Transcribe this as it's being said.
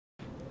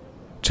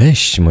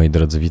Cześć moi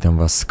drodzy, witam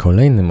was w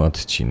kolejnym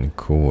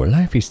odcinku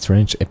Life is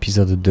Strange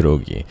epizod 2.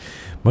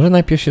 Może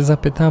najpierw się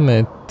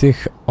zapytamy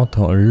tych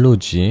oto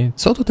ludzi,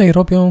 co tutaj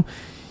robią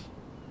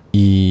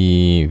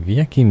i w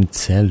jakim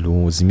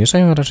celu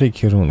zmierzają raczej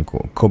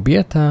kierunku.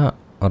 Kobieta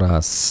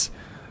oraz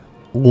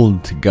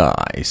old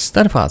guy,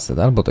 stary facet,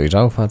 albo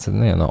dojrzały facet,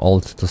 no nie no,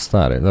 old to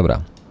stary,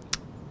 dobra.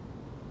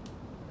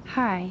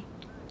 Hi,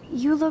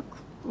 you look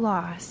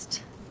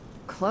lost.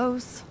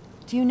 Close.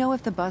 Do you know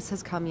if the bus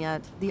has come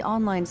yet? The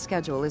online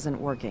schedule isn't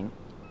working.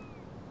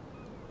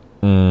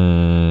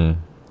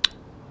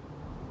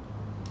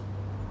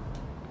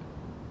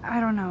 I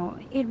don't know.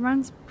 It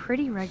runs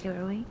pretty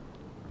regularly.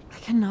 I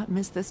cannot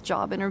miss this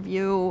job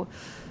interview.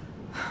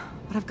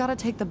 But I've got to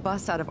take the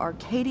bus out of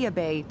Arcadia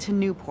Bay to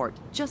Newport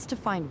just to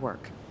find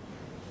work.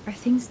 Are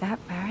things that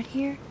bad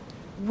here?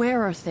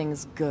 Where are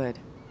things good?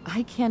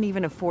 I can't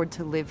even afford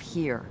to live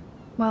here.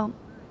 Well,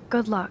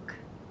 good luck.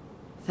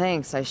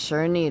 Thanks, I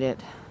sure need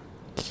it.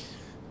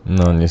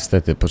 No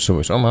niestety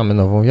potrzebujesz. O, mamy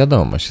nową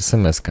wiadomość,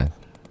 SMS-ka.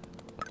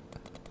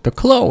 To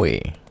Chloe.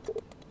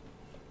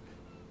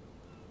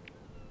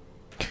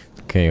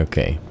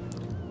 Okej.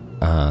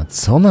 A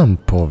co nam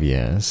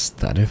powie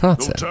stary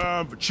facet? No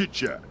time for chit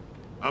chat.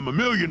 I'm a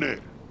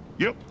millionaire.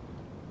 Yep.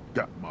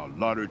 Got my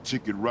lottery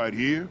ticket right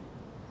here.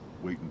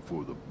 Waiting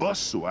for the bus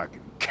so I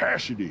can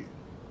cash it in.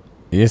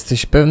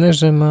 Jesteś pewny,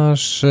 że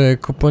masz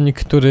kuponik,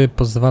 który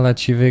pozwala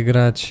ci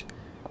wygrać?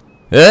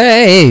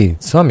 Ej!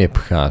 Co mnie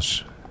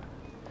pchasz?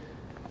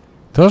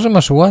 To, że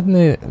masz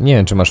ładny... Nie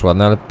wiem, czy masz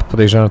ładny, ale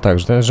podejrzewam tak,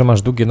 że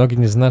masz długie nogi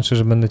nie znaczy,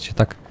 że będę cię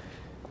tak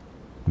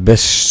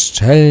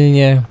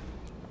bezczelnie...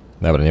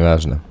 Dobra,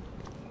 nieważne.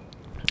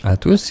 Ale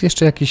tu jest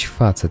jeszcze jakiś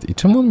facet. I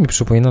czemu on mi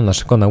przypomina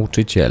naszego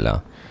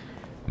nauczyciela?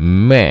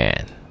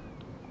 Man.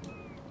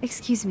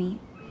 Excuse me,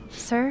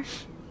 sir?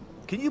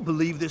 Can you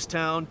believe this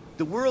town?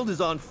 The world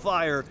is on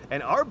fire,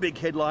 and our big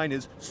headline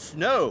is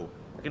snow.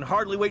 I can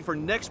hardly wait for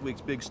next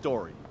week's big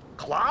story.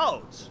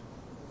 Clouds!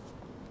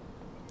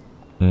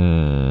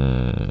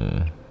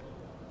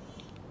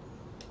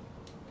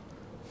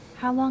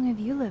 How long have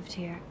you lived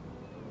here?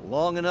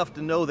 Long enough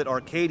to know that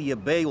Arcadia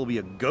Bay will be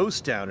a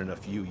ghost town in a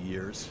few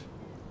years.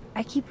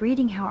 I keep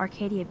reading how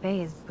Arcadia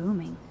Bay is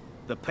booming.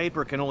 The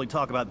paper can only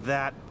talk about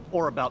that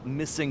or about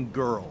missing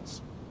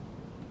girls.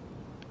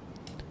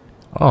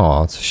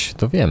 O, coś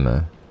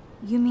dowiemy.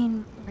 You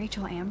mean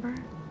Rachel Amber?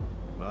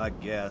 I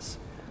guess.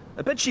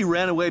 I bet she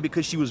ran away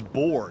because she was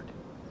bored.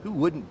 Who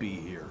wouldn't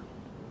be here?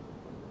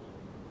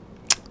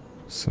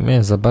 W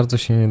sumie za bardzo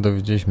się nie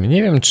dowiedzieliśmy.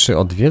 Nie wiem, czy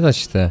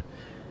odwiedzać te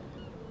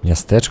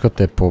miasteczko,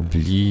 te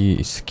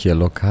pobliskie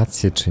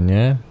lokacje, czy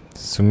nie. W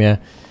sumie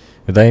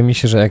wydaje mi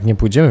się, że jak nie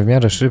pójdziemy w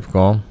miarę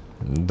szybko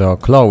do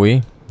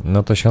Chloe,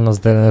 no to się ona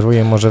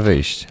zdenerwuje, może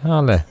wyjść,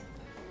 ale...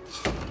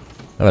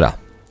 Dobra.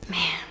 Man,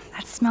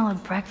 that smell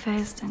of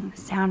breakfast and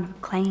the sound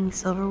of clanging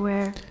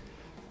silverware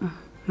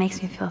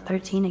makes me feel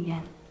 13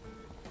 again.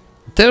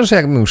 Też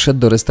jakbym szedł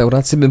do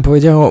restauracji, bym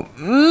powiedział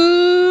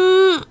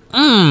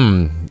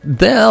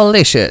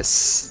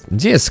delicious.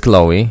 Gdzie jest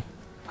Chloe?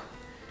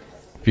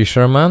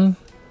 Fisherman?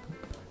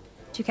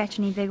 Did you catch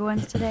any big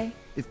ones today?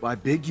 If by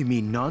big you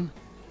mean none,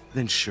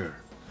 then sure.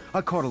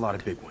 I caught a lot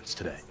of big ones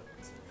today.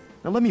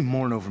 Now let me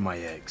mourn over my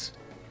eggs.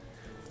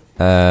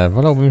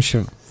 Wolałbym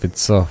się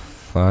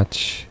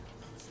wycofać.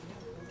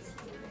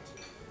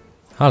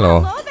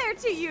 Halo. Hello there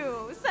to you.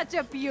 Such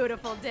a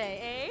beautiful day,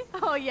 eh?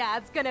 Oh yeah,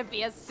 it's gonna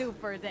be a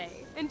super day.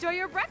 Enjoy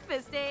your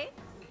breakfast, eh?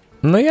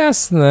 No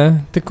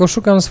jasne, tylko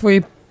szukam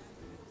swojej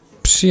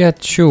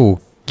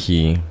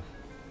przyjaciółki.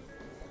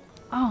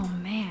 Oh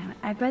man,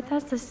 I bet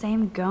that's the same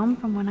gum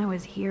from when I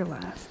was here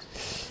last.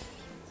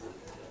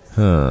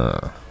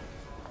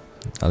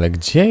 Ale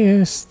gdzie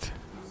jest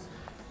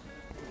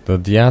do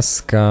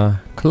diaska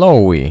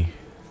Chloe?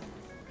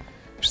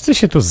 Wszyscy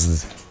się tu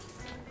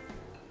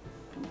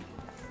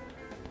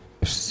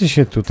Wszyscy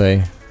się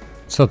tutaj...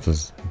 Co to?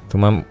 Tu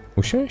mam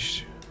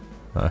usiąść?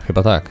 A,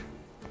 chyba tak.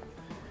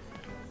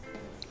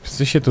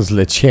 Wszyscy się tu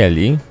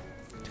zlecieli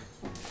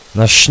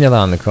na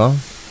śniadanko.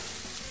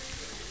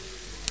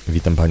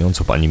 Witam panią,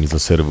 co pani mi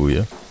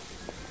zaserwuje?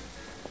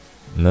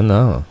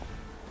 No.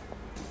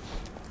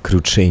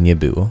 Krótszej nie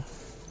było.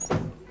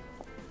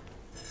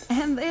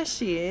 And there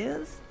she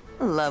is.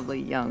 A lovely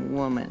young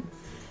woman.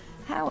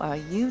 How are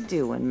you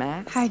doing,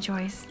 Max? Hi,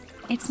 Joyce.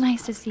 It's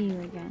nice to see you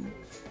again.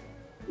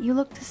 You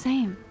look the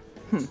same.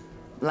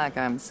 Like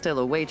I'm still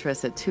a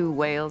waitress at Two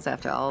Whales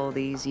after all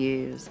these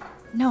years.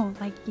 No,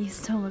 like you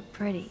still look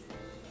pretty.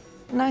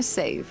 Nice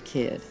save,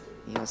 kid.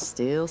 You're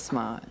still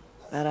smart.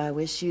 But I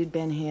wish you'd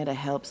been here to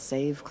help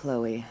save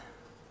Chloe.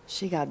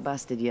 She got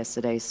busted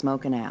yesterday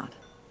smoking out.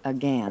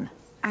 Again.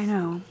 I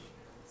know.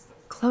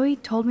 Chloe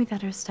told me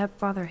that her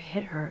stepfather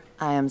hit her.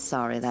 I am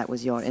sorry that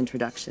was your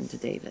introduction to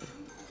David.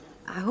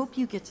 I hope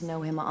you get to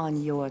know him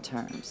on your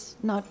terms,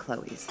 not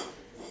Chloe's.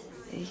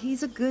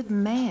 He's a good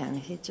man.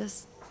 He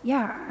just...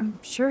 Yeah, I'm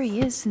sure he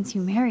is since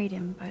you married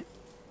him, but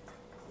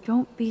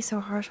don't be so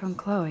harsh on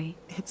Chloe.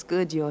 It's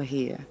good you're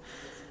here.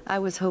 I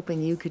was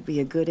hoping you could be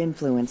a good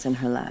influence in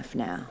her life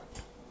now.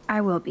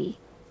 I will be.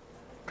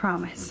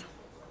 Promise.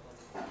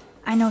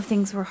 I know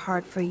things were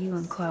hard for you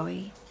and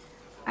Chloe.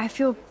 I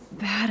feel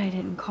bad I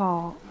didn't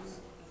call.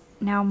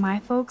 Now my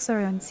folks are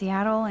in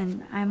Seattle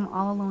and I'm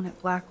all alone at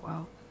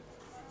Blackwell.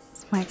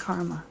 It's my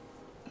karma.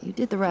 You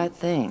did the right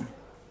thing.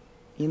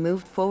 You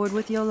moved forward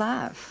with your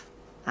life.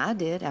 I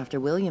did after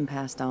William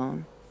passed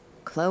on.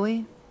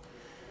 Chloe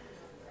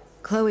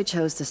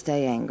chose to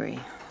stay angry.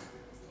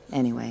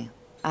 Anyway,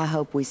 I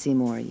hope we see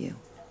more of you.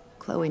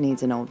 Chloe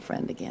needs an old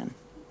friend again.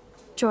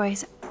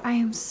 Joyce, I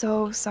am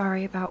so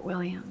sorry about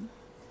William.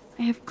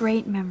 I have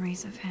great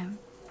memories of him.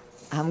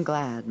 I'm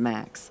glad,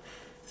 Max.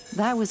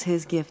 That was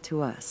his gift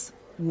to us.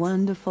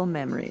 Wonderful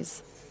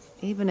memories.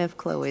 Even if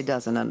Chloe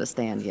doesn't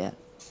understand yet.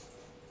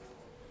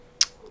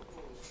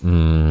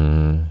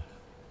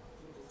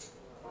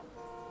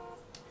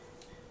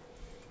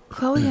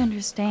 Chloe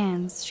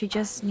understands. She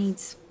just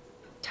needs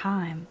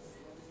time.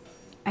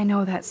 I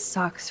know that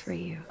sucks for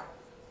you.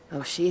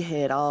 Oh, she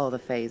hit all the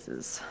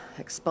phases.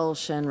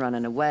 Expulsion,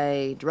 running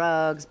away,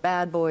 drugs,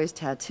 bad boys,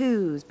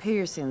 tattoos,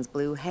 piercings,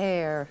 blue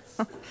hair.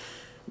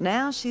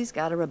 Now she's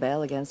got to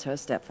rebel against her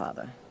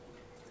stepfather.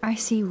 I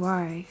see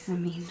why. I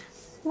mean...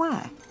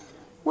 Why?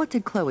 What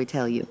did Chloe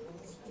tell you?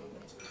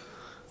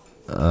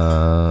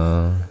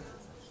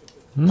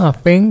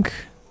 Nothing.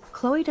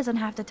 Chloe doesn't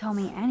have to tell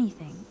me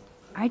anything.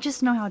 I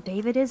just know how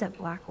David is at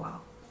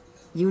Blackwell.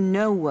 You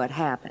know what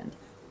happened.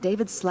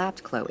 David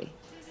slapped Chloe.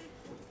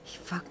 He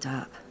fucked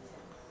up.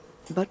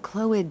 But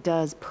Chloe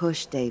does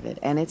push David,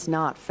 and it's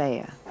not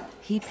fair.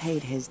 He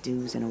paid his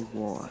dues in a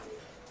war.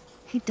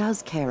 He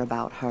does care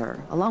about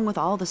her, along with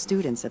all the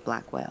students at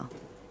Blackwell.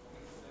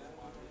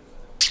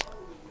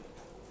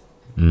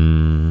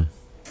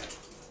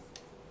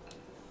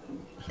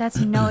 That's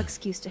no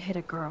excuse to hit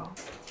a girl.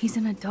 He's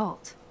an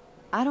adult.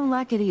 I don't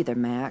like it either,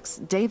 Max.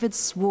 David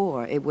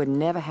swore it would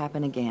never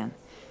happen again.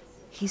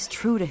 He's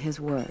true to his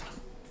word.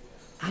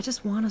 I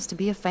just want us to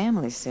be a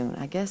family soon.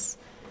 I guess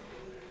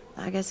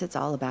it's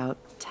all about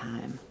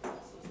time.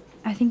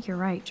 I think you're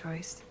right,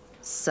 Joyce.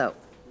 So,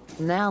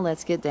 now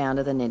let's get down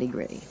to the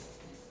nitty-gritty.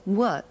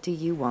 What do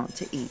you want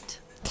to eat?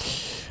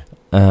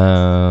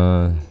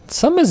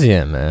 Co my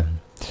zjemy?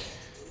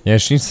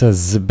 Jajecznicę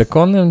z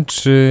bekonem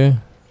czy...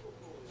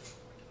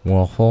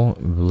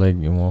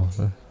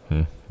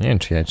 Nie wiem,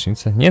 czy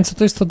jajecznicę. Nie wiem, co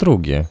to jest to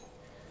drugie.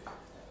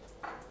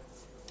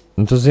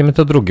 No to zjemy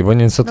to drugie, bo nie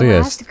wiem, co to The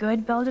jest. last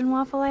good Belgian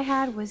waffle I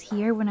had was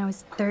here when I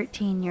was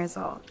 13 years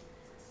old.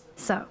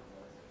 So,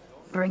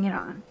 bring it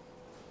on.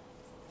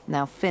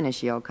 Now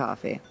finish your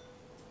coffee.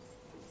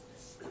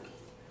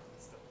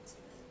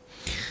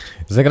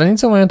 Za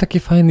granicą mają taki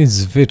fajny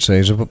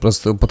zwyczaj, że po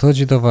prostu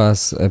podchodzi do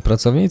was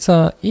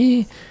pracownica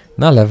i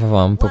nalewa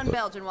wam One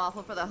Belgian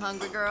waffle for the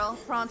hungry girl,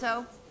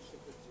 pronto.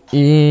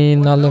 i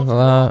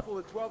nalewa...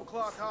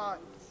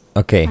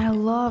 Okej. I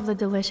love the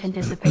delish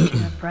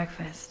anticipation of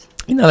breakfast.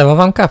 I nalewa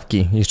wam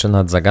kawki. Jeszcze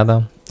nad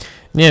zagada.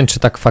 Nie wiem, czy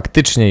tak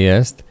faktycznie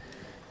jest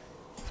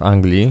w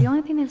Anglii, The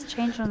only thing that's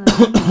changed on the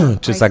menu is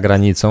czy za prices.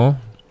 granicą,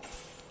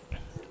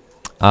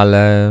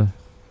 ale...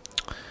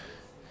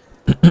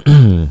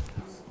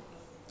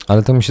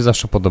 ale to mi się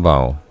zawsze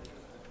podobało.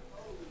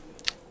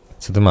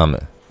 Co tu mamy?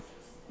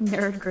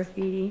 Nerd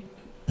graffiti.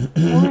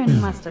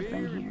 Warren must have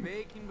been here.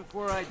 Baking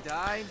before I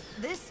die?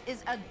 This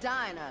is a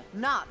diner,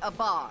 not a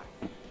bar.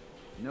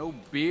 No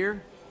beer?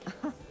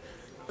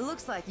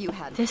 Looks like you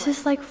had This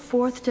is like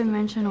fourth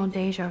dimensional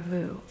deja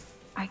vu.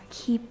 I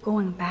keep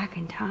going back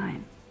in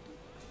time.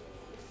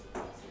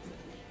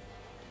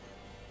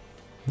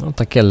 No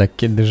takie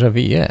lekkie déjà vu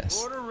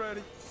jest.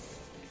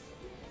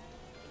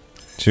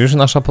 Czy już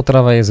nasza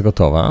potrawa jest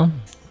gotowa?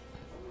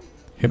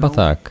 Chyba No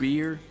tak.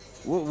 Beer?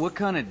 What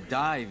kind of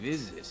dive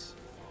is this?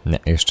 Nie,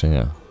 jeszcze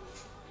nie.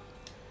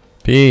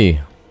 Pi.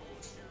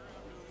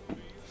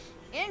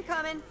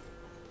 incoming.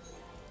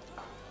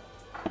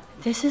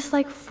 This is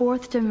like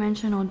fourth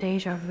dimensional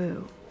deja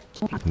vu.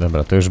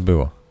 Dobra, to już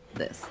było.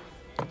 This.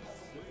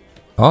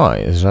 O,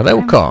 jest I'm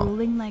żarełko.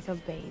 drooling like a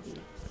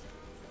baby.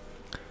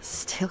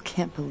 Still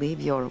can't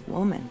believe you're a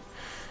woman.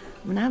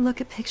 When I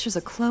look at pictures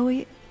of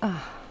Chloe,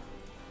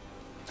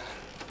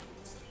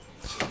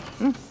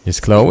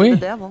 Jest Chloe? the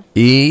devil.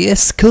 I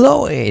jest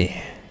Chloe.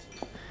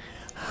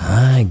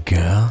 Hi,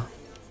 girl.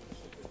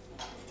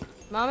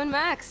 Mom and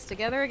Max,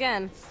 together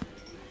again.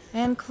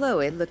 And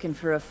Chloe looking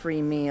for a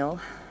free meal.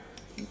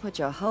 You put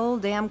your whole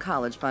damn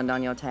college fund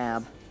on your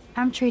tab.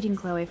 I'm treating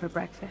Chloe for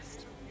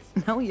breakfast.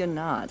 No, you're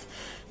not.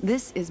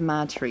 This is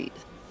my treat.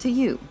 To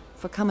you,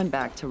 for coming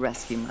back to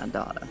rescue my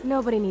daughter.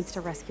 Nobody needs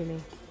to rescue me.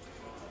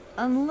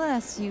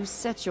 Unless you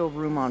set your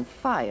room on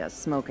fire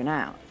smoking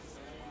out.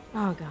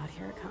 Oh god,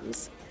 here it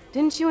comes.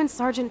 Didn't you and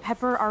Sergeant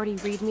Pepper already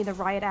read me the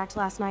riot act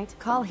last night?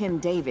 Call him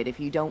David if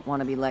you don't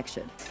want to be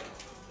lectured.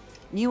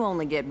 You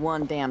only get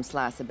one damn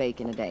slice of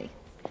bacon a day.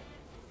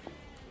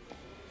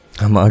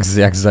 A Max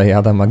jak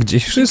zajada, ma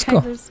gdzieś You wszystko.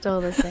 guys are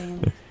still the same.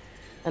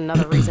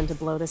 Another reason to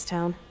blow this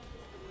town.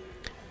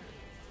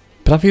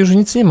 Prawie już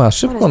nic nie ma.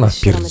 Szybko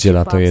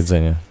napierdziela to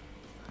jedzenie.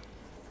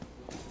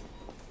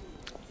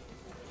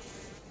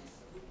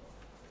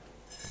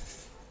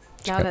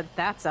 Now that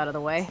that's out of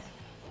the way.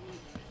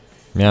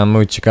 Miałem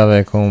mówić ciekawe,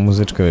 jaką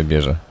muzyczkę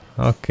wybierze.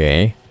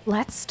 Okej.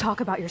 Let's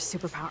talk about your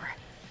superpower.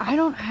 I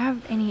don't have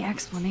any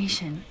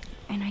explanation,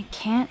 and I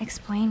can't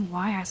explain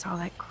why I saw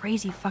that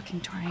crazy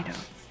fucking tornado.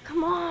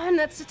 Come on,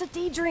 that's just a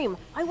daydream.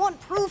 I want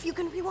proof you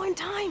can rewind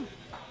time.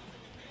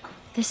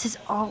 This is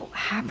all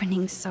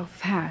happening so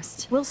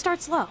fast. We'll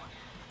start slow.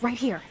 Right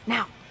here,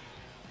 now.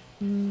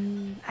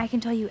 I can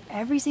tell you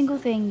every single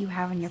thing you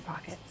have in your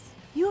pockets.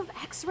 You have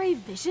X-ray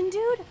vision,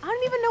 dude? I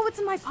don't even know what's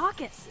in my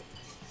pockets.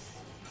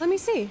 Let me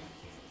see.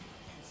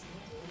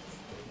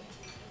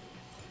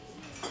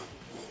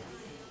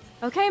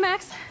 Okay,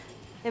 Max.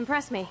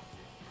 Impress me.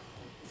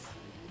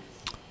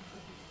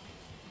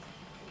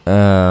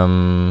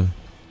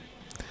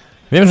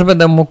 Wiem, że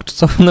będę mógł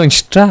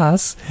cofnąć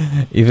czas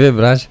i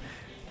wybrać.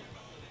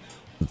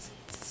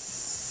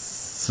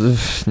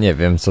 Nie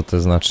wiem, co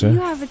to znaczy.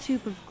 You have a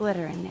tube of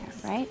glitter in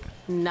there, right?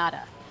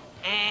 Nada.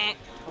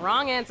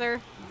 Wrong answer.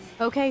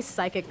 Okay,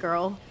 psychic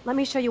girl. Let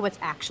me show you what's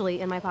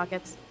actually in my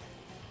pockets.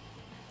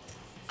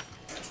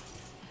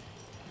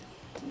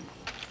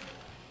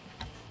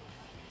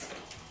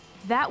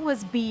 That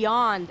was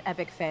beyond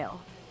epic fail.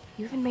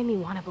 You even made me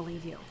want to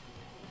believe you.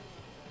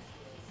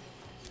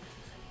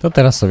 To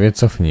teraz sobie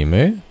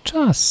cofnijmy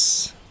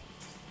czas.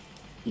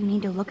 You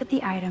need to look at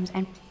the items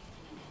and...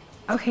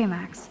 Okay,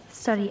 Max.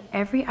 Study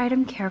every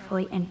item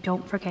carefully and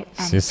don't forget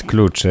anything. Jest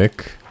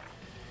kluczyk,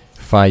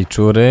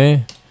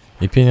 fajczury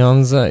i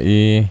pieniądze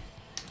i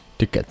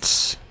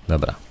tickets.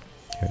 Dobra.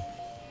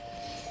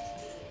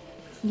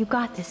 You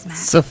got this,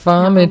 Max.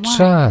 Cofamy Number one,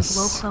 czas.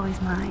 blow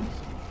Chloe's mind.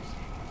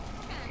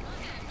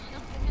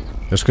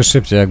 Troszkę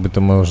szybciej, jakby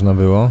to można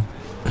było.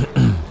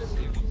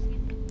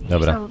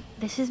 Dobra. So,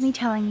 this is me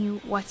telling you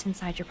what's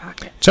inside your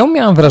pocket. Czemu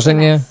miałem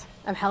wrażenie...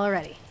 I'm hella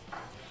ready.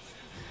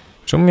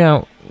 Czemu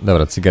miałem...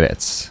 Dobra,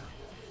 cigarettes.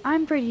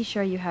 I'm pretty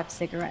sure you have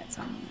cigarettes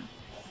on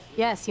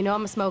you. Yes, you know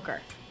I'm a smoker.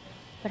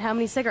 But how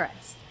many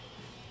cigarettes?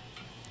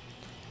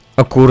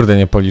 O kurde,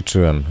 nie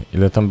policzyłem.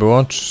 Ile tam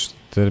było?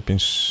 4,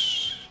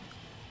 5...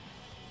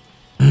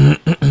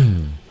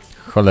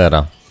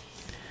 Cholera.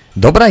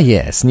 Dobra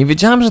jest. Nie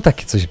wiedziałem, że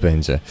takie coś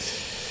będzie.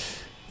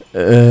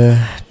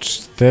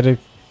 4,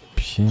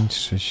 5,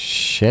 6,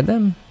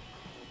 7?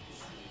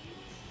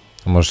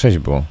 A może 6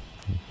 było.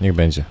 Niech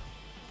będzie.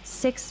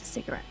 6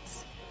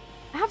 cigarettes.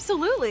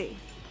 Absolutely.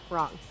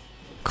 Wrong.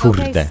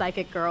 Kurde. Okay,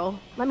 psychic girl.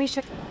 Let me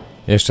check.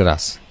 Jeszcze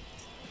raz.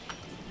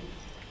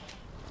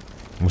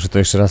 Muszę to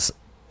jeszcze raz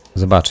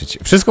zobaczyć.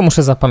 Wszystko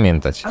muszę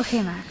zapamiętać.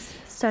 Okay, Max.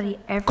 Study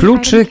every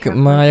Kluczyk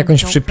item ma carefully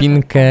jakąś and don't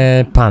przypinkę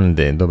forget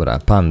pandy. Dobra,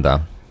 panda.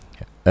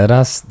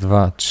 1,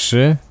 2,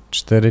 3,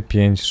 4,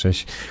 5,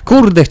 6.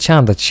 Kurde,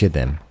 chciałem dać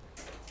 7.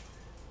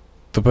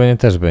 To pewnie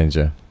też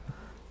będzie.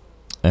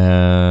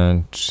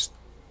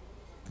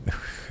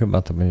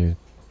 Chyba to będzie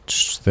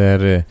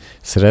 4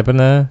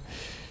 srebrne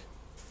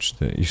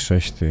 4 i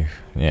 6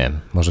 tych. Nie wiem,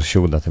 może się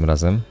uda tym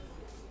razem.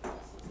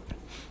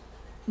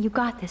 You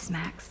got this,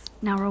 Max.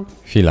 Now roll.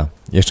 Chwila,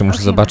 jeszcze muszę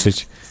Okay,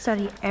 zobaczyć Max.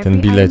 Study every ten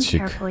item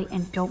bilecik. carefully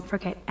and don't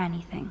forget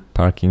anything.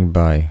 Parking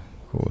by.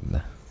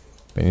 Kurde.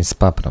 Pewnie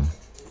spapram.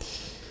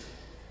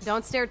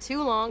 Don't stare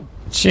too long.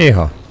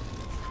 Cicho.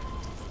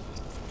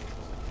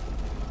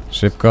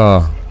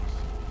 Szybko.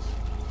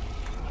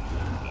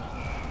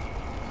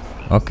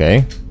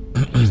 Okej.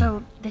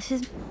 So, this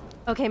is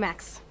Okay,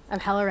 Max. I'm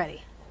hella ready.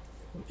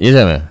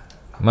 Jedziemy.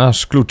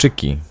 Masz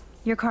kluczyki.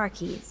 your car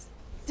keys.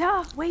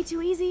 Duh, way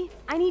too easy.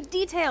 I need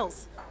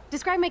details.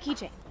 Describe my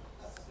keychain.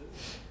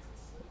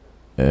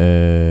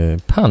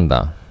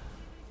 Panda.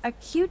 A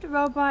cute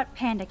robot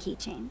panda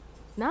keychain.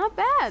 Not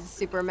bad,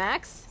 Super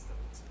Max.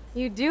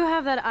 You do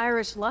have that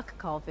Irish luck,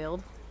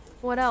 Caulfield.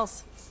 What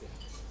else?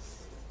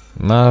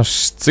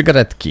 Masz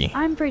cygaretki.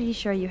 I'm pretty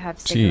sure you have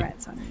Gee.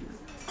 cigarettes on you.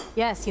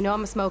 Yes, you know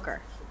I'm a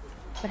smoker.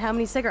 But how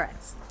many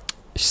cigarettes?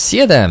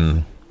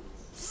 7.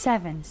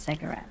 7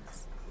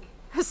 cigarettes.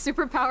 A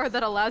superpower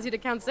that allows you to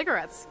count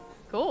cigarettes.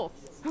 Cool.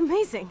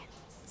 Amazing.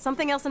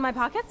 Something else in my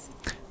pockets?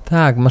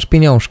 Tak, masz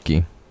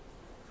pieniążki.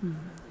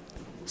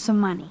 Some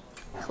money.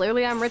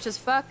 Clearly I'm rich as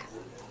fuck.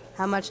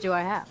 How much do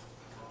I have?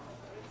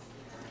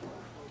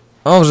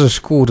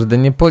 Ożeż, kurde,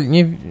 nie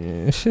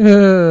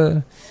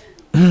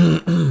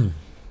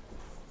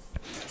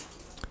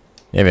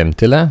Nie wiem,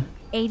 tyle?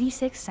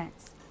 86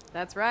 cents.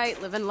 That's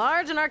right, living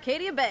large in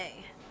Arcadia Bay.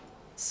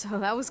 So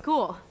that was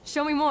cool.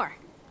 Show me more.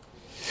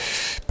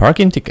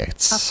 Parking A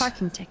tickets.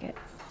 parking ticket.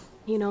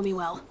 You know me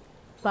well.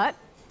 But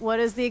what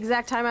is the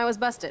exact time I was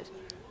busted?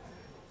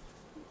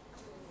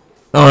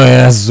 O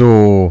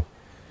Jezu!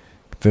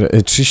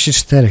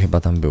 34 chyba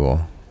tam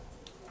było.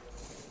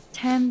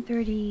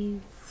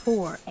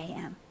 10:34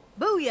 a.m.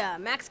 Booyah!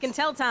 Max can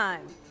tell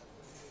time.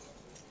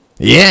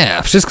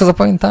 Yeah! Wszystko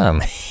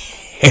zapamiętałem.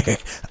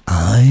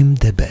 I'm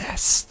the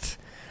best.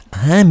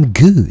 I'm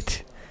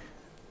good.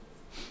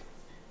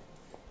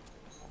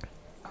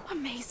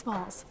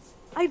 Amazeballs.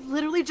 I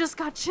literally just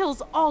got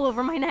chills all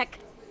over my neck.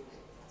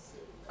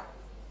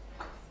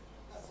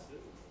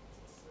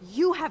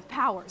 You have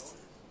powers.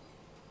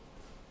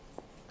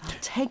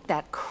 Take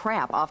that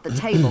crap off the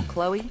table,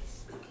 Chloe.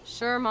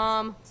 Sure,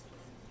 Mom.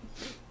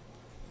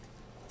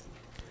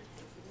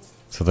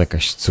 Co to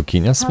jakaś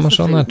cukinia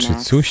smażona, czy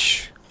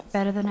coś?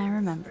 Better than I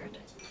remembered.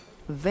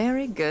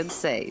 Very good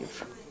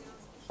save.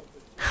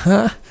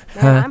 Man,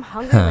 I'm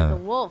hungry like a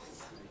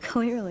wolf.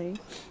 Clearly.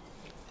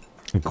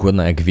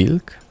 Głodna jak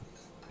wilk?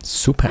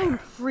 Super. I'm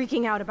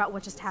freaking out about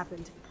what just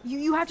happened.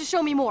 You have to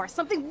show me more.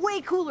 Something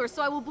way cooler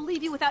so I will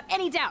believe you without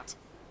any doubt.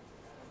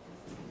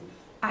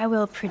 I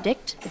will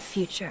predict the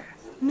future.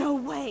 No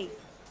way.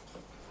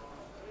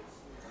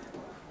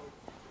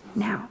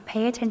 Now,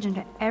 pay attention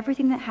to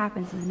everything that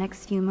happens in the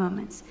next few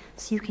moments,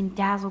 so you can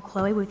dazzle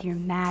Chloe with your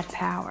mad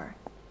power.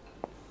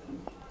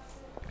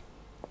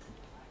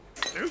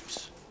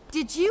 Oops.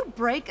 Did you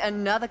break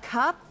another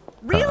cup?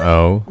 Really?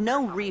 Uh-oh.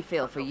 No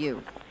refill for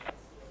you.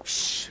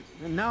 Shh.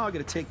 And now I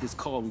gotta take this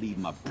call and leave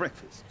my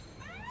breakfast.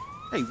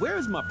 Hey, where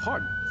is my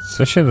partner?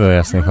 Co się do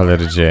jasnej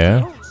cholery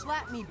dzieje? Don't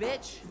slap me,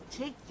 bitch.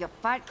 Take your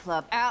fight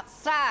club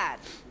outside.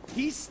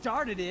 He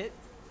started it.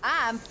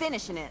 I'm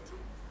finishing it.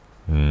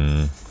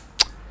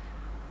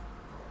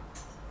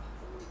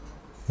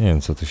 Nie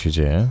wiem, co tu się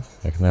dzieje.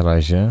 Jak na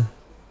razie.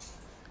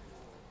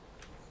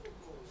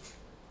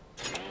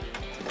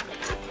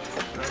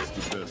 That's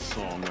the best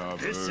song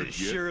I've This heard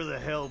is yet. sure the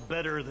hell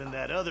better than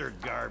that other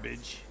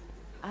garbage.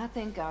 I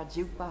think our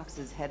jukebox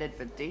is headed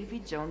for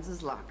Davy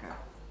Jones's locker.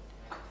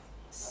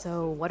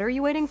 So, what are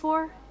you waiting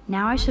for?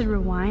 Now I should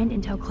rewind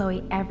and tell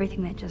Chloe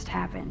everything that just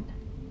happened.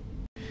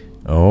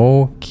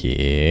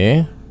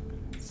 Okej.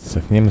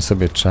 Cofniemy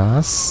sobie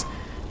czas.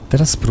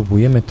 Teraz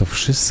spróbujemy to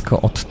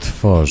wszystko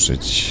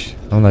odtworzyć.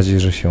 Mam nadzieję,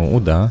 że się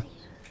uda.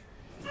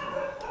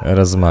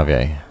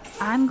 Rozmawiaj.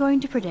 I'm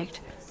going to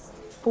predict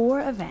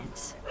 4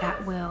 events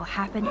that will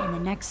happen in the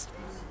next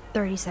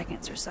 30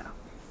 seconds or so.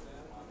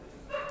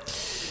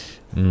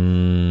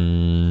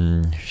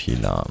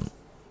 Chwila.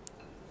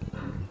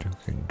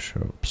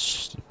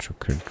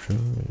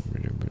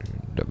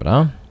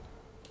 Dobra.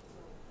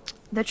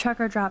 The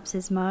trucker drops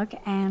his mug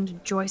and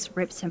Joyce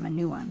rips him a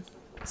new one.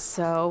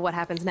 So, what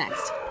happens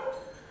next?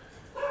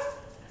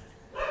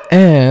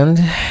 And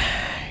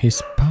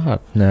his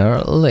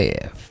partner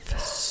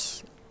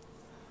leaves.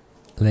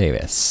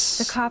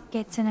 The cop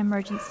gets an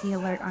emergency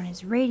alert on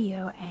his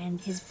radio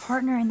and his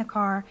partner in the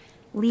car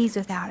leaves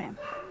without him.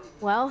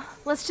 Well,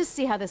 let's just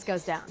see how this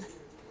goes down.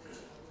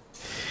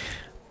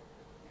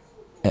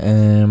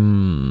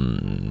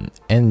 And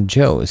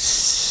Joe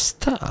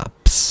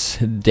stops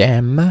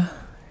them.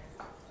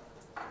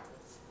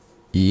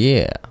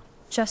 Yeah.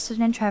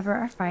 Justin and Trevor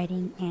are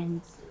fighting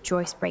and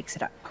Joyce breaks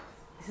it up.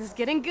 This is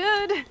getting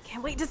good.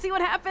 Can't wait to see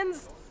what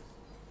happens.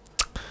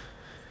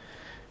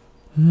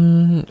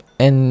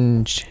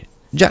 And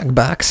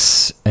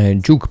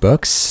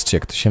Jukebox, czy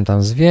jak to się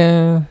tam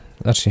zwie,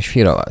 zacznie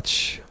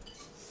świrować.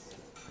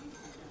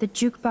 The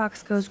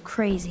jukebox goes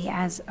crazy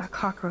as a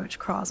cockroach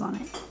crawls on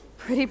it.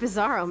 Pretty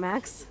bizarro,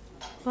 Max.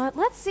 But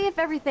let's see if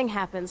everything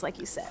happens like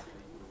you said.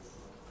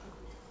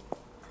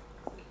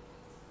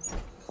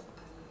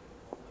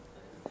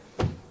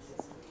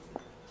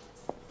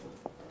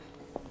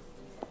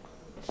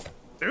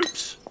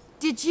 Oops.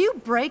 Did you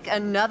break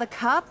another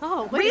cup?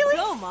 Oh, way really?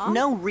 to go, Mom.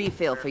 No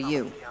refill for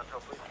you.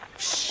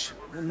 Shh.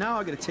 And now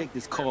I gotta take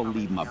this call and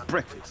leave my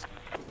breakfast.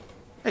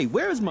 Hey,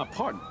 where is my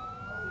partner?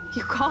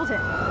 You called it.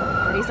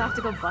 But he's off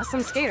to go bust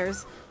some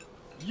skaters.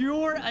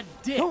 You're a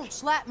dick. Don't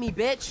slap me,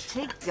 bitch.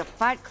 Take your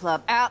fight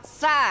club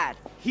outside.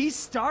 He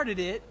started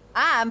it.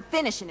 I'm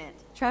finishing it.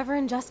 Trevor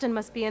and Justin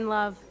must be in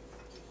love.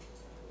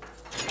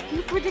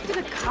 You predicted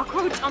a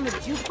cockroach on the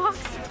jukebox?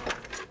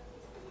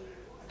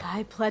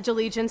 I pledge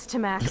allegiance to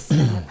Max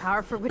and the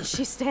power for which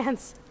she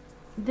stands.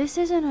 This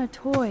isn't a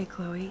toy,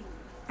 Chloe.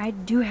 I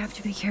do have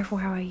to be careful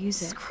how I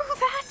use it. Screw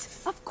that!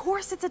 Of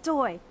course it's a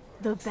toy.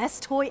 The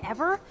best toy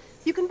ever?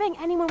 You can bang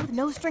anyone with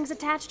no strings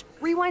attached,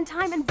 rewind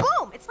time, and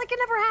boom! It's like it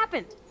never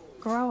happened.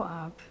 Grow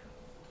up.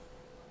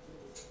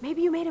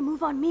 Maybe you made a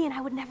move on me and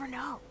I would never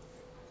know.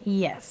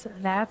 Yes,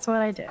 that's what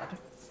I did.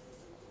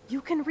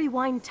 You can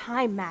rewind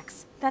time,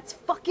 Max. That's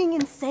fucking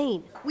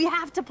insane. We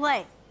have to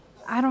play.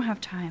 I don't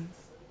have time.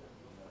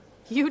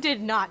 You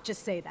did not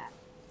just say that.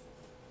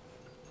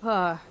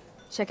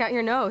 Check out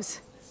your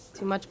nose.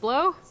 Too much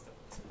blow?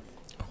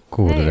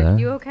 Kurde, Hey,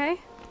 you okay?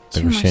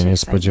 tego się nie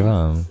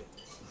spodziewałem.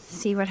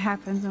 See what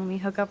happens when we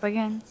hook up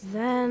again?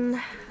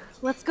 Then,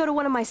 let's go to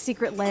one of my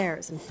secret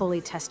lairs and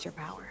fully test your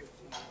power.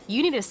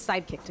 You need a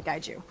sidekick to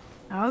guide you.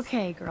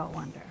 Okay, Girl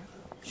Wonder.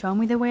 Show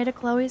me the way to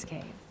Chloe's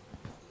cave.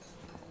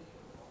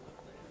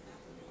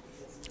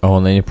 O,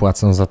 one nie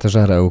płacą za te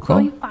żarełko?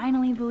 Chloe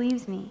finally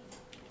believes me.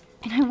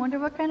 And I wonder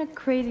what kind of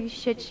crazy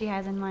shit she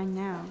has in mind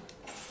now.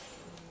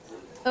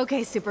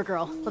 Okay,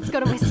 Supergirl, let's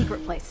go to my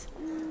secret place.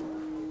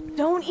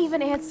 Don't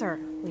even answer.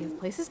 We have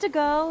places to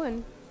go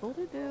and people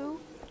to do.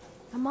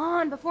 Come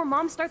on, before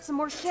Mom starts some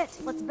more shit.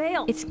 Let's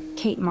bail. It's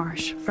Kate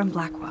Marsh from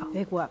Blackwell.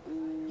 Big whoop.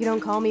 You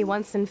don't call me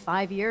once in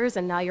 5 years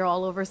and now you're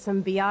all over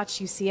some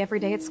biatch you see every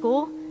day at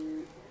school?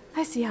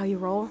 I see how you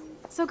roll.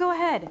 So go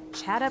ahead,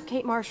 chat up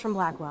Kate Marsh from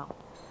Blackwell.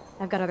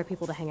 I've got other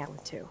people to hang out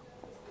with too.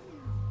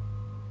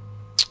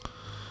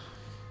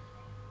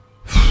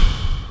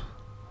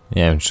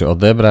 Nie wiem, czy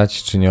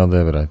odebrać, czy nie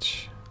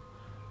odebrać.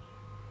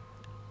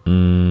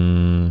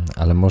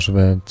 Ale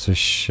może coś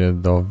się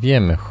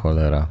dowiemy,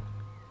 cholera.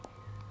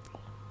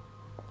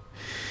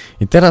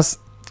 I teraz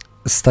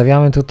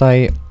stawiamy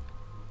tutaj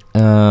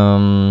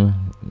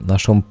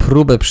naszą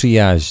próbę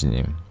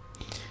przyjaźni.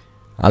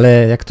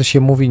 Ale jak to się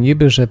mówi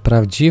niby, że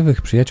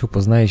prawdziwych przyjaciół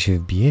poznaje się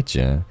w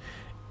biedzie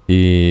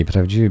i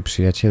prawdziwi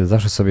przyjaciele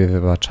zawsze sobie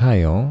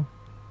wybaczają,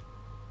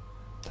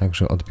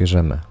 także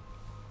odbierzemy.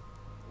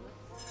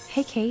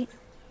 Hey,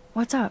 Kate.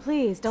 What's up?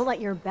 Please, don't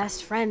let your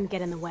best friend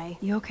get in the way.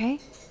 You okay?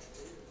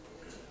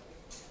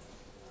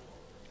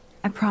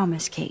 I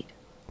promise, Kate.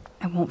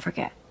 I won't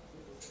forget.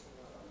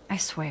 I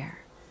swear.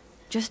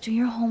 Just do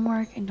your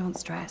homework and don't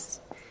stress.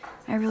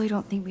 I really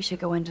don't think we should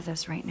go into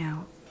this right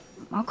now.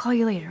 I'll call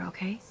you later,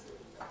 okay?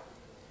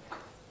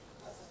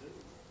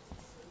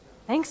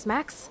 Thanks,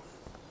 Max.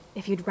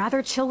 If you'd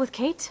rather chill with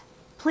Kate,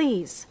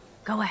 please,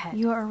 go ahead.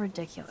 You are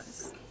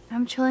ridiculous.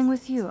 I'm chilling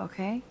with you,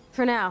 okay?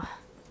 For now,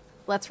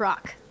 let's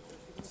rock.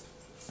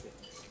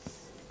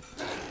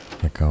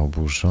 Jaka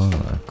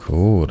oburzona,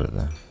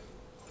 kurde.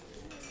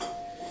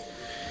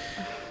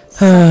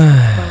 Chloe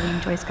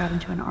and Joyce got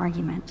into an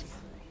argument.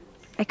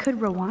 I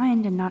could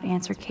rewind and not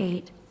answer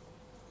Kate.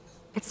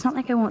 It's not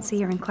like I won't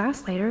see her in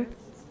class later.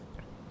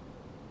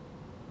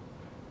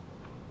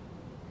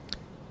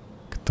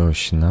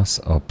 Ktoś nas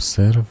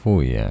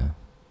obserwuje.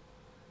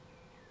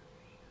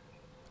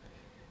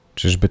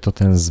 Czyżby to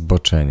ten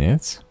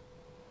zboczeniec?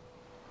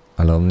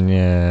 Ale on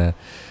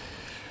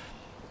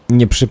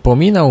nie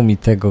przypominał mi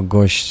tego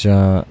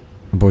gościa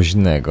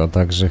woźnego,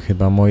 także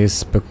chyba moje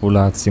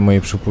spekulacje,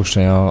 moje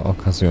przypuszczenia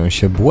okazują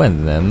się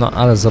błędne. No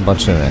ale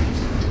zobaczymy.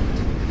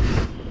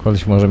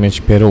 Koleś może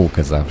mieć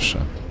perukę zawsze.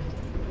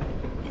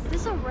 Is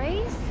this a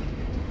race?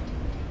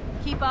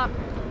 Keep up.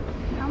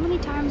 How many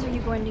times are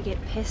you going to get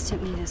pissed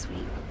at me this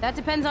week? That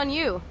depends on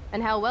you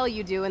and how well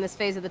you do in this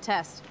phase of the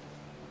test.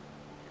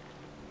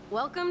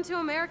 Welcome to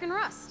American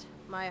Rust,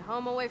 my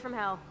home away from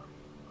hell.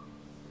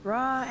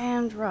 Raw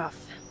and rough.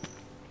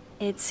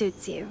 It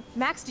suits you.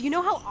 Max, do you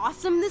know how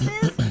awesome this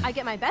is? I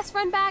get my best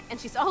friend back, and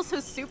she's also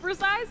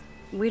supersized.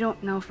 We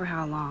don't know for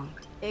how long.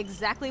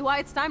 Exactly why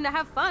it's time to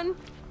have fun.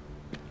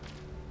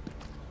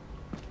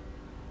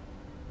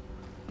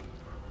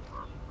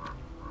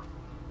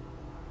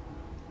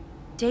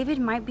 David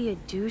might be a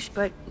douche,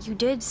 but you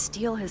did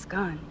steal his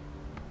gun.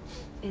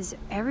 Is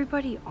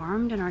everybody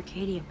armed in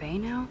Arcadia Bay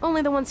now?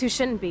 Only the ones who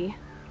shouldn't be,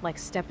 like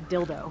Step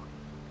Dildo.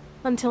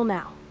 Until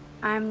now.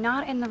 I'm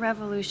not in the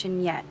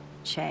revolution yet,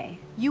 Che.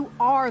 You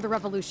are the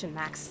revolution,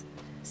 Max.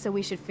 So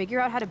we should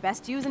figure out how to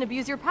best use and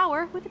abuse your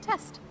power with a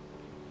test.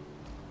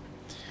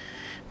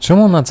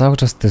 Czemu ona cały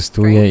czas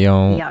testuje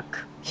ją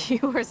Yuck.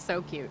 You are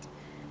so cute.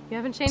 You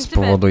haven't z changed a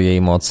bit. powodu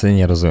jej mocy?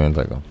 Nie rozumiem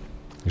tego.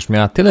 Już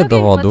miała tyle Okay,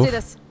 dowodów. let's do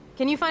this.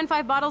 Can you find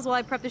 5 bottles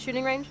while I prep the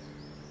shooting range?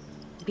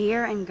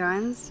 Beer and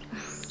guns?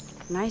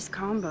 Nice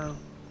combo.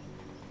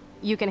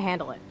 You can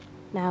handle it.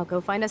 Now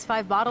go find us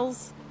 5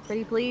 bottles,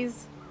 pretty please.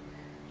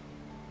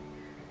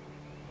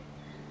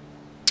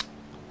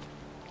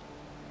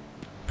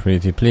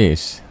 Pretty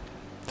please.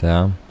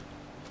 Ta.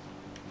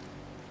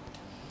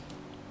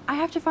 I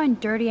have to find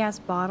dirty-ass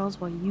bottles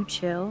while you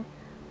chill?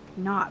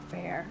 Not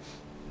fair.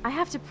 I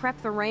have to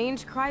prep the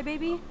range,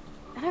 crybaby.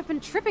 And I've been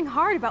tripping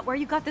hard about where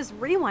you got this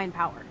rewind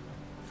power.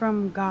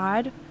 From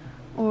God?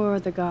 Or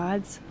the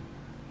gods?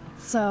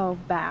 So,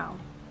 bow.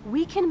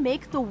 We can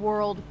make the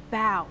world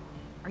bow.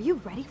 Are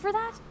you ready for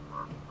that?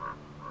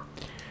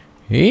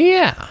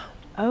 Yeah.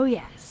 Oh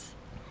yes.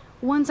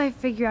 Once I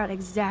figure out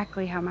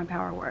exactly how my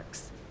power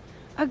works.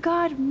 A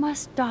god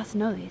must doth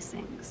know these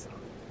things.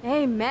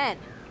 Amen.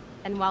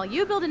 And while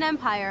you build an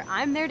empire,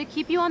 I'm there to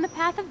keep you on the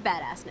path of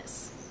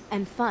badassness.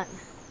 And fun.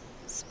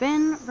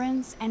 Spin,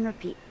 rinse, and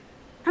repeat.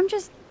 I'm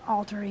just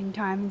altering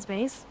time and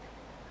space.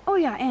 Oh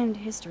yeah, and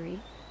history.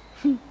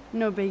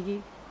 No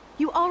biggie.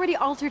 You already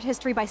altered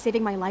history by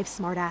saving my life,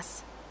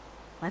 smartass.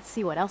 Let's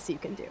see what else you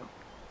can do.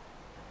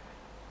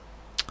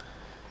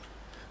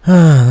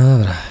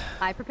 Dobra.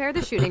 I prepare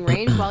the shooting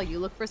range while you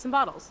look for some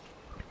bottles.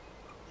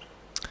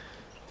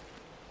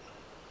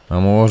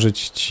 Mam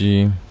ułożyć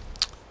ci...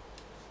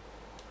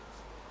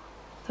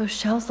 Those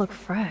shells look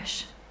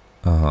fresh.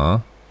 Aha.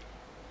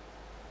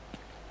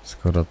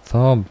 Skoro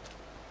to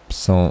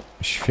są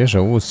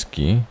świeże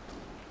łuski...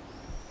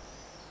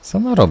 Co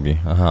ona robi?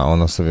 Aha,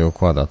 ona sobie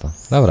układa to.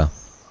 Dobra.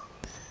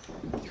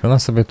 Jak ona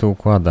sobie to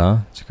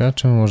układa... Ciekawe,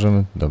 czy my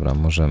możemy... Dobra,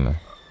 możemy.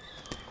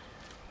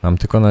 Mam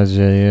tylko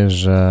nadzieję,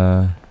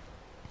 że...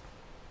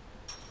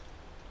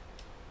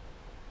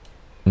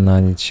 Na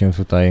nic się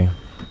tutaj...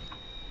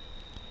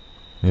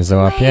 Nie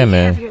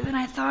załapiemy.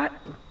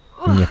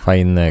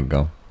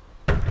 Niefajnego.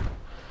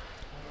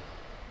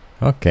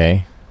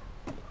 Okej.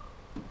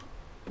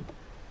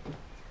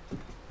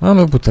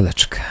 Mamy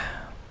buteleczkę.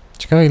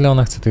 Ciekawe, ile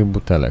ona chce tych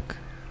butelek.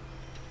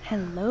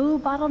 Hello,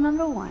 bottle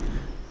number 1.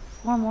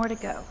 4 more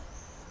to go.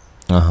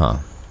 Aha,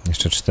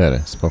 jeszcze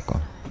 4, spoko.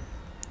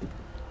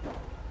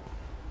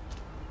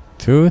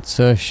 Tu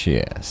coś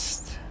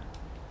jest.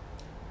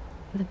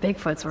 The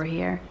Bigfoots were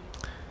here.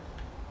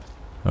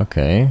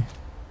 Okej.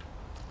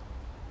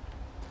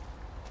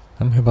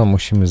 Tam chyba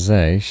musimy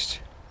zejść.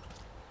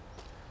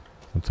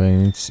 Tutaj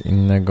nic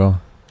innego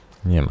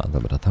nie ma.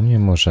 Dobra, tam nie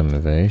możemy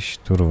wejść.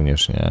 Tu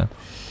również nie.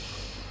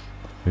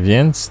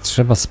 Więc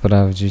trzeba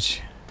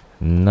sprawdzić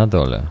na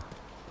dole.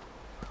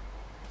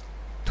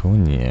 Tu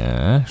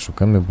nie.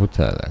 Szukamy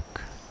butelek.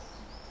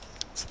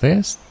 Co to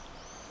jest?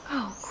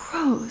 Oh,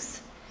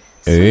 gross.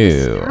 So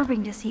Ew.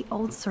 disturbing to see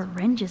old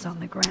syringes on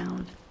the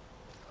ground.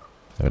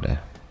 Dobra.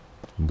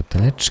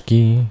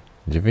 Buteleczki.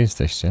 Gdzie wy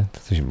jesteście? To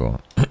coś było.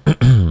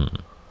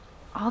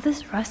 All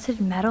this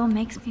rusted metal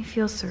makes me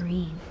feel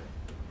serene.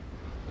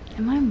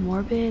 Am I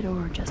morbid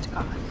or just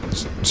God?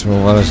 Trzeba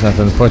uważać na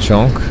ten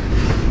pociąg.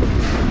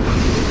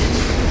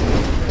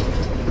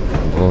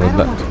 Bo I don't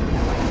want to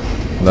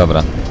know.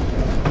 Dobra.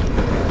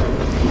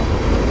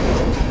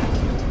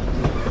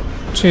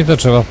 Czyli to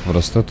trzeba po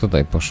prostu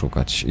tutaj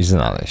poszukać i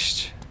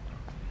znaleźć.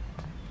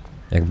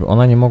 Jakby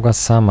ona nie mogła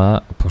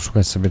sama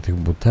poszukać sobie tych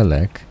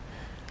butelek,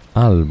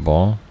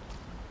 albo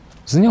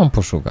z nią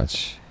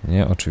poszukać.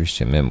 Nie,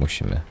 oczywiście my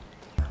musimy.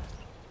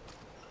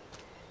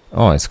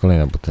 O, jest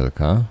kolejna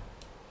butelka.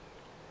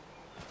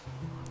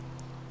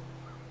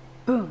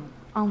 Boom.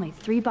 Only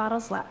 3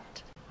 bottles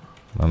left.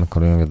 Mamy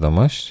kolejną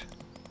wiadomość.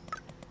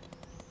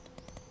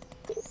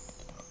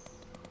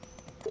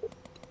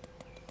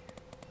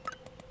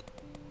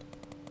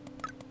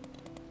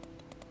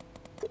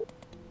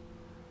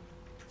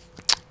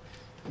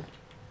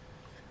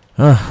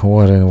 Ach,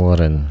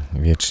 Warren,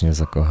 wiecznie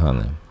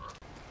zakochany.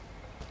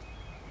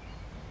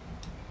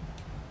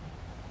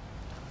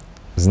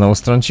 Znowu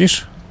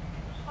strącisz?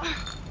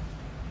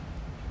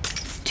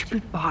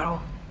 Stupid bottle.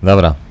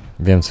 Dobra,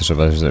 wiem co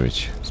trzeba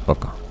zrobić.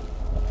 Spoko.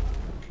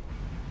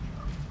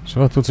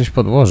 Trzeba tu coś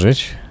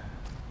podłożyć.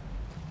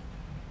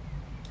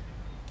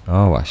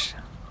 O,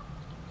 właśnie.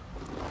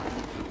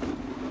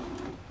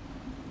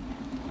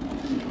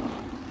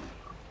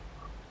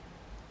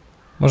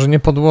 Może nie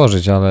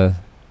podłożyć, ale...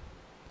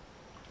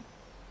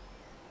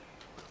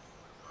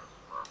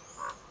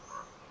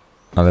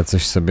 Ale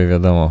coś sobie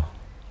wiadomo.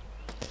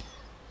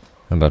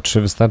 Dobra,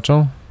 3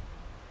 wystarczą?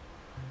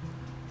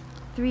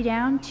 3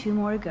 down, 2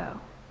 more to go.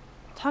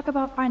 Talk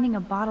about finding a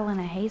bottle in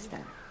a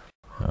haystack.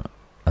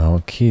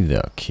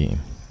 Okidoki.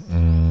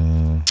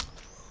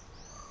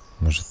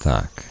 Może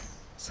tak.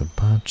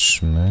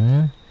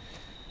 Zobaczmy.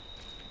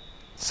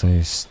 Co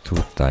jest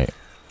tutaj?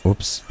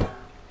 Ups.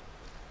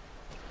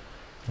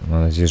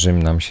 Mam nadzieję, że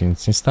nam się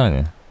nic nie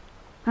stanie.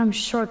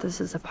 I'm sure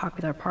this is a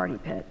popular party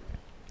pit.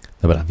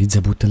 Dobra,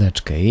 widzę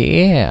buteleczkę.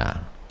 Yeah!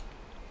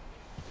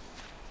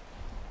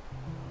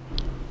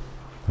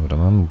 Dobra,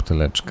 mamy One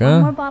buteleczkę.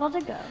 more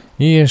bottle to go.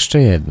 I jeszcze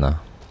jedna.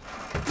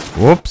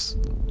 Ups.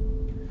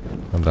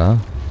 Dobra.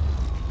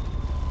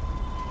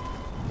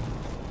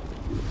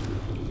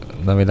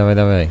 Dawaj, dawaj,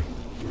 dawaj.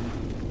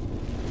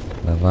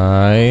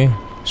 Dawaj.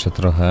 Jeszcze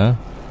trochę.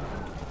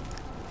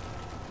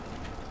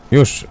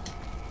 Już.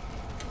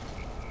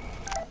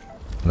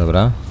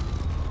 Dobra.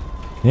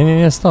 Nie, nie,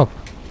 nie, stop.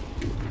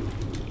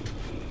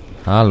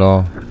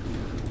 Halo.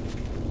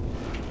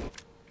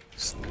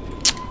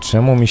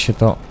 Czemu mi się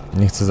to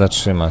nie chce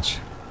zatrzymać?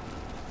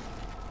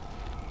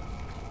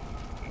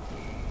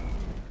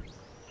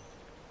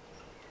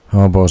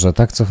 O Boże,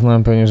 tak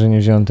cofnąłem pewnie, że nie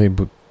wziąłem tej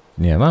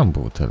Nie, mam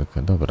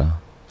butelkę, dobra.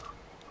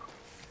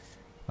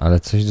 Ale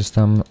coś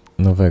dostałem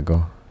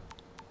nowego.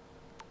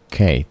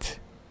 Kate.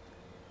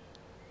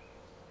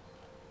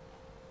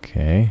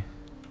 Okej.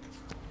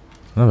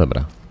 No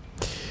dobra.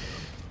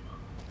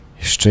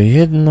 Jeszcze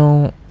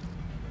jedną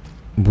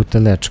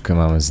buteleczkę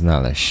mamy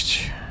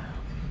znaleźć.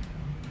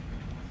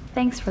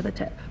 Thanks for the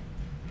tip.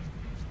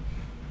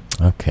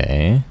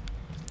 Okej.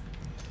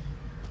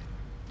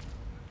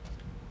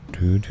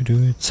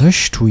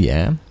 Coś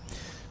czuję,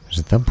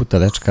 że ta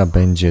buteleczka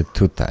będzie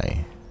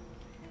tutaj.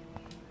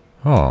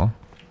 O.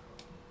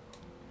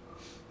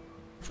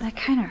 That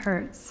kind of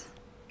hurts.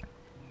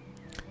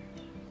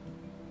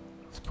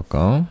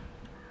 Spoko.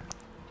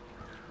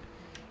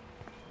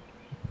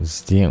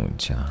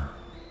 Zdjęcia.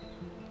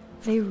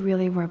 They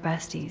really were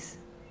besties.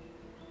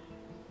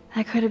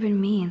 That could have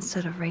been me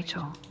instead of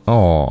Rachel.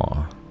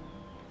 O.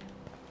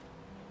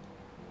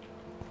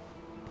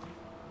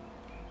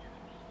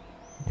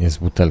 Jest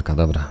butelka,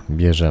 dobra,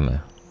 bierzemy.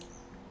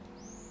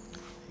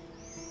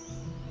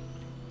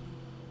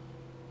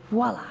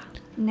 Voila!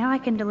 Now I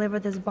can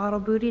deliver this bottle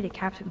booty to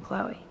Captain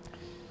Chloe.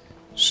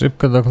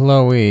 Szybko do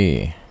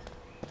Chloe.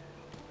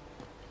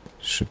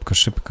 Szybko,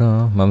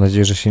 szybko. Mam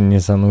nadzieję, że się nie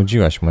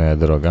zanudziłaś, moja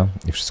droga.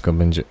 I wszystko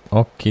będzie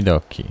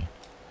okidoki.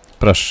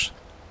 Proszę.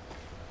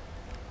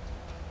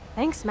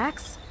 Thanks,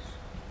 Max.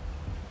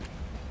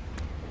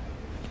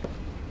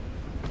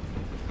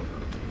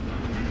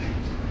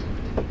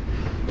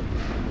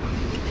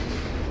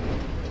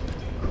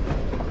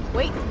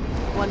 Wait,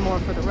 one more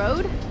for the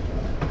road.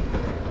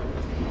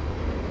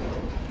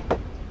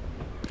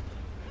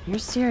 You're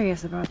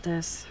serious about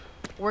this?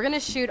 We're gonna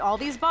shoot all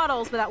these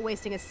bottles without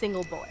wasting a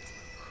single bullet.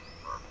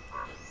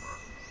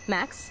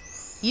 Max,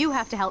 you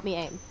have to help me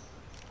aim.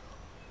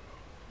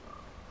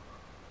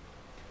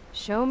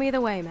 Show me the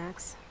way,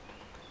 Max.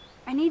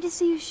 I need to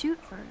see you shoot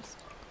first.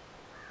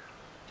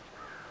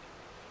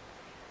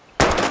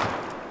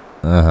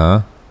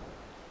 Aha.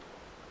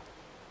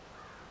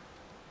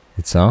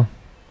 I co?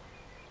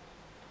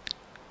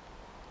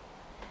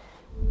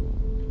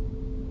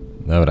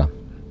 Dobra.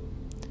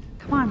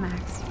 Come on,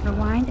 Max.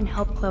 Rewind and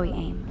help Chloe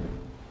aim.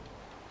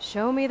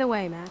 Show me the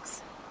way,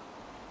 Max.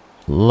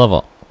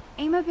 Lewo.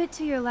 Aim a bit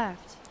to your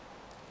left.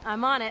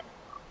 I'm on it.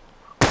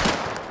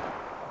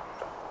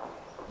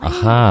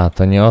 Aha,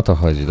 to nie o to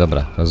chodzi.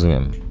 Dobra,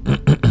 rozumiem.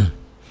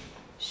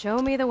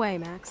 Show me the way,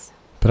 Max.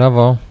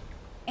 Prawo.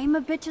 Aim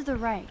a bit to the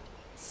right.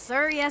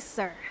 Sir, yes,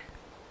 sir.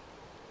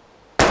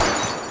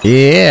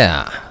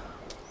 Yeah!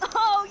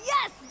 Oh,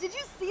 yes! Did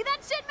you see that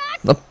shit,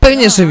 Max? No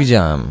pewnie, że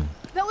widziałem.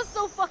 That was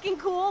so fucking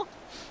cool.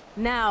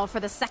 Now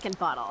for the second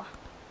bottle.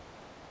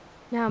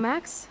 Now,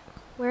 Max,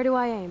 where do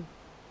I aim?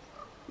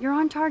 You're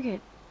on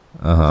target.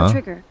 Aha. The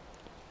trigger.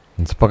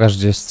 Więc pokaż,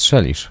 gdzie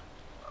strzelisz.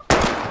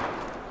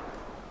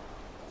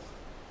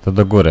 To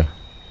do góry.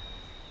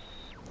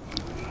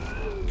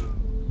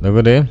 Do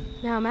góry.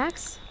 Now,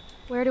 Max,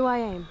 where do I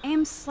aim?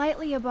 Aim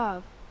slightly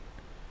above.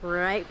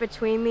 Right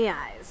between the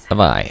eyes.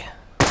 Dawaj.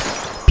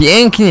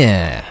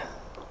 Pięknie!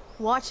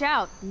 Watch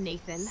out,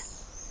 Nathan.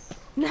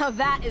 Now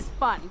that is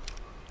fun.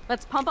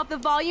 Let's pump up the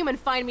volume and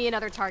find me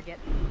another target.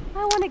 I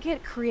want to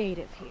get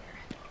creative here.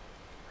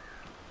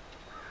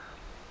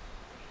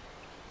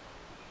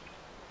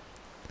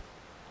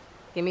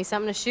 Give me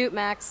something to shoot,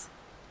 Max.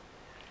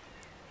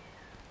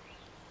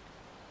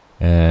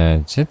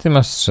 Gdzie ty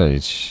masz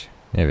strzelić?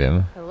 Nie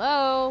wiem.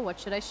 Hello, what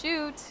should I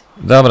shoot?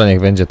 Dobra,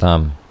 niech będzie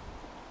tam.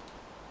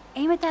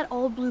 Aim at that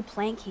old blue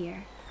plank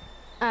here.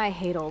 I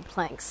hate old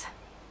planks.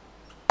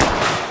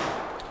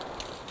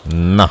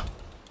 No.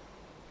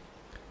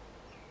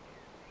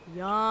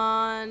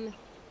 Yawn.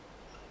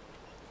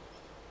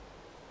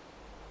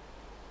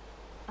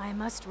 I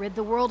must rid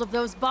the world of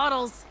those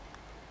bottles.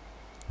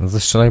 No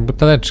zastrzelaj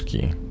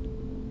buteleczki.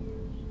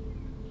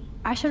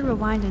 I should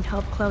rewind and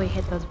help Chloe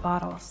hit those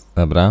bottles.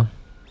 Dobra.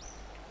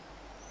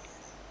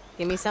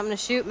 Give me something to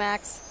shoot,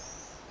 Max.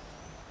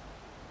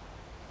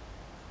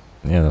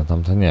 Nie no,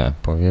 tamto nie.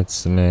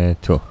 Powiedzmy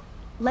tu.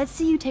 Let's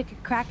see you take a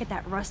crack at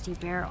that rusty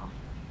barrel.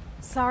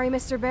 Sorry,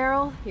 Mr.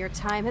 Barrel, your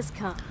time has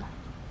come.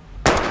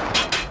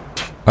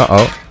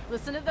 O.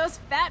 Listen to those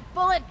fat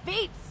bullet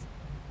beats.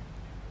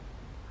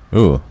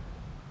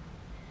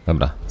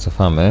 Dobra,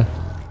 cofamy.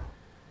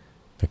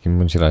 W takim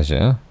bądź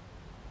razie.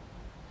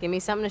 Give me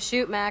something to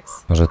shoot,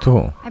 Max. Może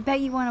tu. I bet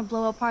you want to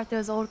blow apart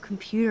those old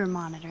computer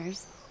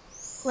monitors.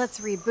 Let's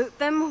reboot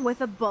them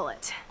with a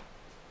bullet.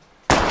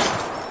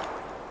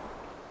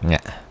 Nie.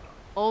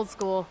 Old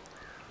school.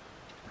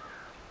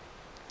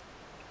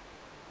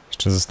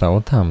 Jeszcze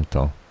zostało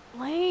tamto.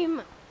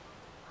 Lame.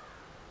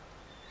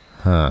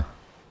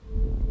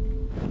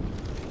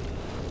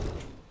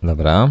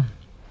 Dobra.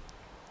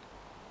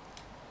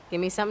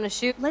 Give me something to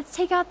shoot. Let's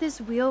take out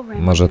this wheel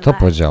rim. Może on to your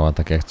left. podziała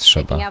tak jak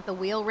trzeba. Taking out the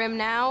wheel rim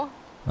now.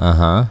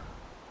 Aha.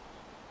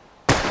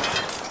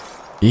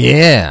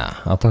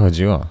 Yeah! O to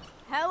chodziło.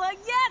 Hella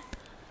yes!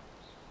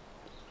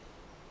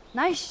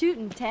 Nice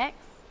shooting, Tex.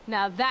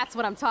 Now that's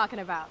what I'm talking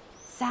about.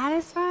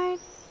 Satisfied?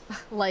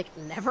 Like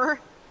never?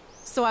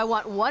 So I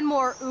want one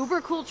more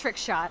uber cool trick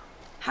shot.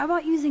 How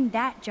about using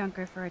that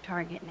junker for a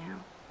target now?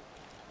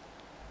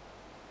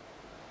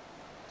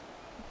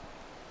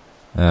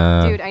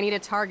 Dude, I need a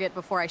target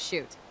before I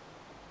shoot.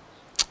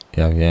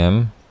 Ja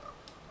wiem.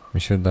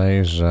 Mi się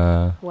wydaje,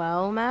 że...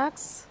 Well,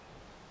 Max?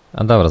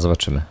 A dobra,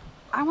 zobaczymy.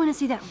 I want to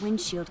see that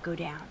windshield go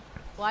down.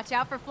 Watch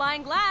out for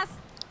flying glass.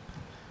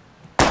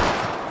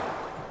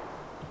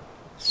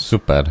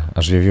 Super,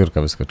 aż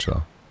wiewiórka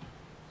wyskoczyła.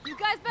 You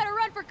guys better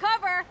run for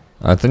cover.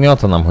 Ale to nie o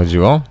to nam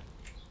chodziło.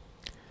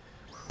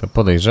 To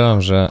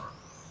podejrzewam, że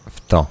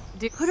w to.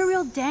 Put a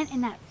real dent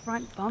in that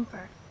front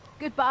bumper.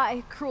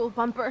 Goodbye, cruel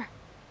bumper.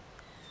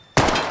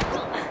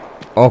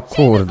 O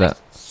kurde.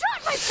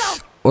 Shot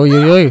myself.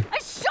 Ojojoj.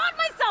 I shot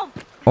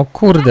myself. O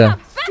kurde. Back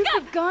up.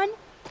 Stupid gun!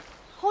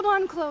 Hold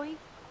on, Chloe.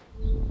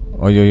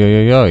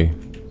 Ojojojojoj.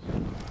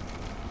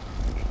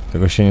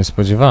 Tego się nie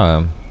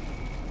spodziewałem.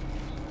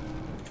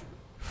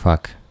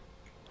 Fuck.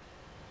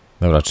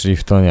 Dobra, czyli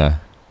w to nie.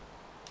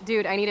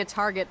 Dude, I need a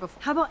target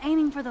before. How about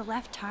aiming for the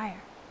left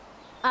tire?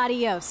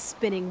 Adios,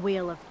 spinning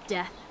wheel of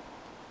death.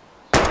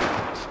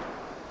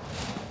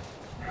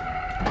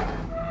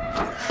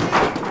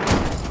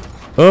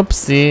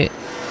 Upsi.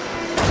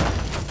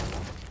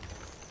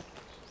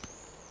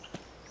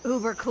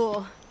 Uber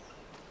cool.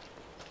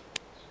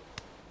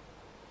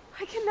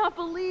 I cannot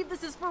believe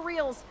this is for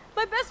reals.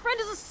 My best friend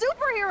is a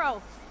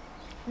superhero.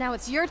 Now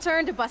it's your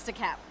turn to bust a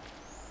cap.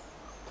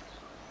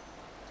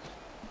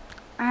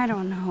 I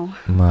don't know.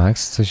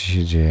 Max, co ci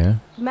się dzieje?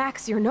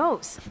 Max, your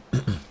nose.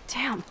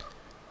 Damn.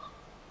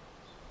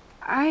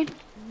 I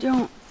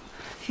don't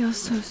feel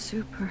so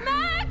super.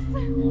 Max!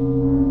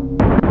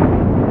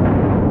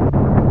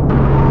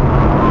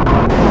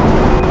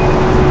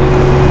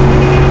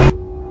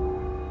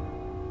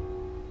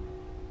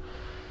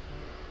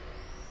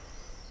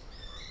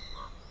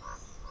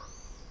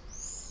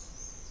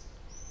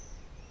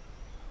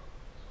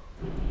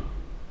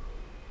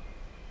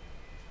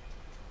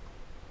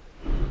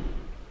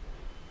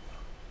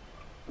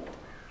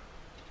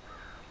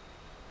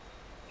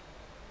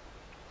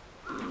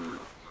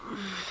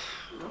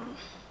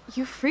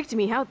 You freaked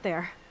me out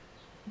there.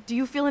 Do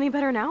you feel any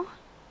better now?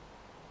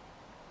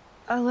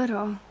 A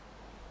little.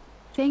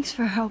 Thanks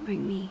for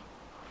helping me.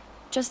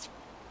 Just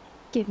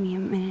give me a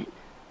minute.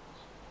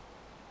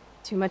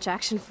 Too much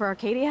action for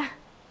Arcadia?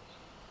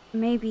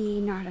 Maybe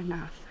not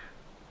enough.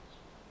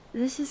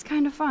 This is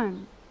kind of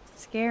fun.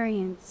 Scary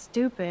and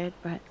stupid,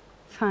 but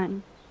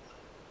fun.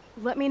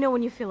 Let me know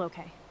when you feel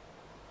okay.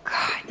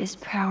 God, this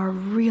power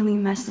really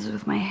messes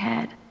with my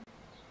head.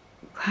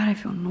 Glad I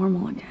feel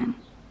normal again.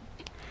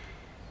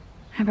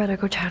 I better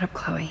go chat up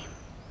Chloe.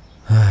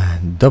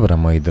 Dobra,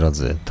 moi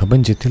drodzy, to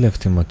będzie tyle w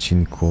tym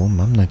odcinku.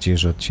 Mam nadzieję,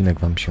 że odcinek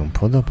wam się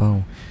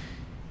podobał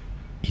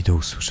i do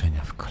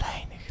usłyszenia w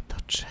kolejnym.